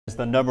As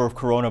the number of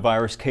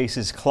coronavirus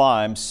cases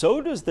climbs,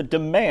 so does the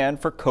demand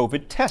for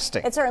COVID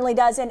testing. It certainly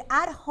does, and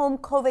at-home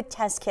COVID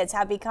test kits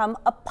have become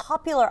a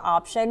popular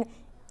option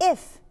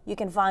if you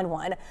can find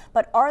one.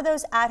 But are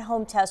those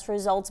at-home test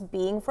results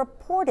being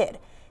reported?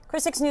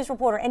 KRIS 6 News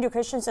reporter Andrew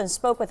Christensen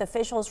spoke with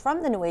officials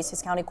from the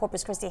Nueces County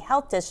Corpus Christi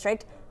Health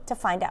District to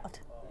find out.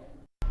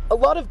 A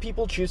lot of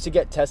people choose to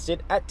get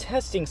tested at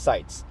testing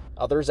sites,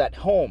 others at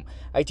home.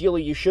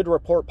 Ideally, you should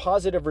report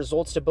positive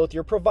results to both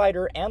your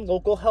provider and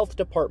local health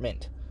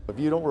department. If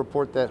you don't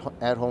report that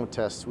at-home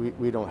test,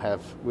 we don't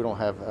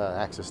have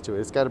access to it.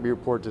 It's got to be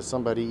reported to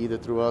somebody either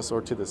through us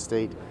or to the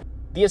state.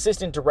 The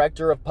Assistant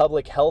Director of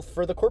Public Health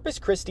for the Corpus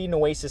Christi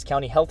Nueces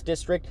County Health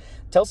District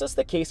tells us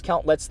the case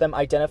count lets them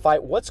identify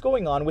what's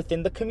going on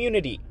within the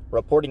community.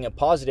 Reporting a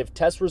positive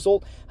test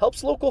result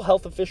helps local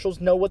health officials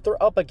know what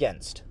they're up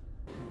against.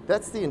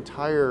 That's the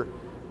entire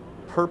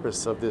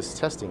purpose of this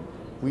testing.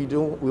 We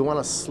want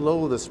to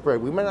slow the spread.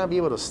 We might not be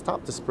able to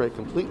stop the spread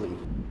completely.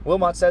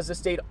 Wilmot says the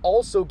state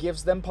also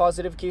gives them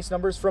positive case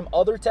numbers from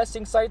other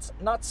testing sites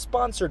not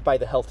sponsored by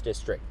the health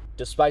district.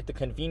 Despite the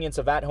convenience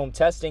of at-home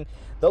testing,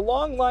 the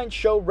long lines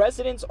show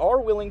residents are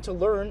willing to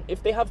learn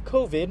if they have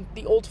COVID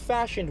the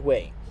old-fashioned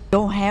way.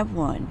 Don't have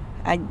one.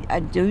 I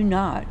do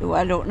not.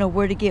 I don't know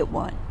where to get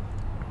one.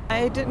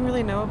 I didn't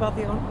really know about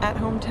the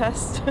at-home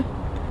test.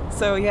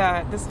 So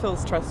yeah, this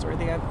feels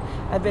trustworthy.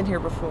 I've been here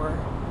before.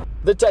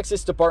 The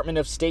Texas Department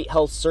of State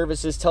Health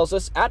Services tells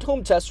us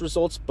at-home test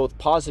results, both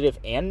positive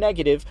and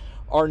negative,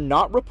 are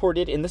not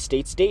reported in the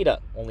state's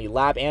data. Only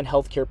lab and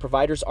healthcare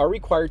providers are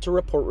required to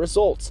report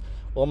results.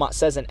 Wilmot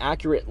says an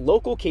accurate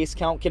local case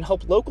count can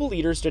help local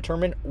leaders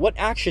determine what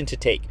action to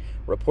take.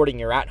 Reporting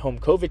your at-home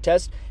COVID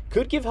test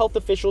could give health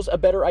officials a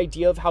better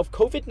idea of how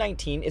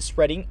COVID-19 is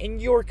spreading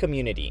in your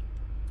community.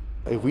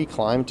 If we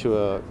climb to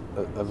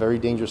a very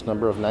dangerous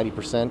number of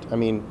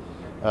 90%,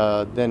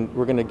 then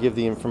we're going to give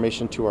the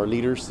information to our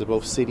leaders, to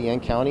both city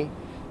and county,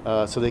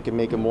 so they can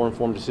make a more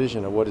informed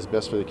decision of what is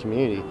best for the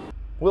community.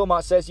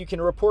 Wilmot says you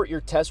can report your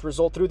test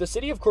result through the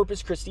City of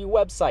Corpus Christi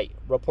website.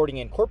 Reporting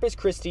in Corpus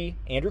Christi,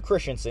 Andrew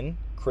Christensen,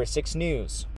 KRIS 6 News.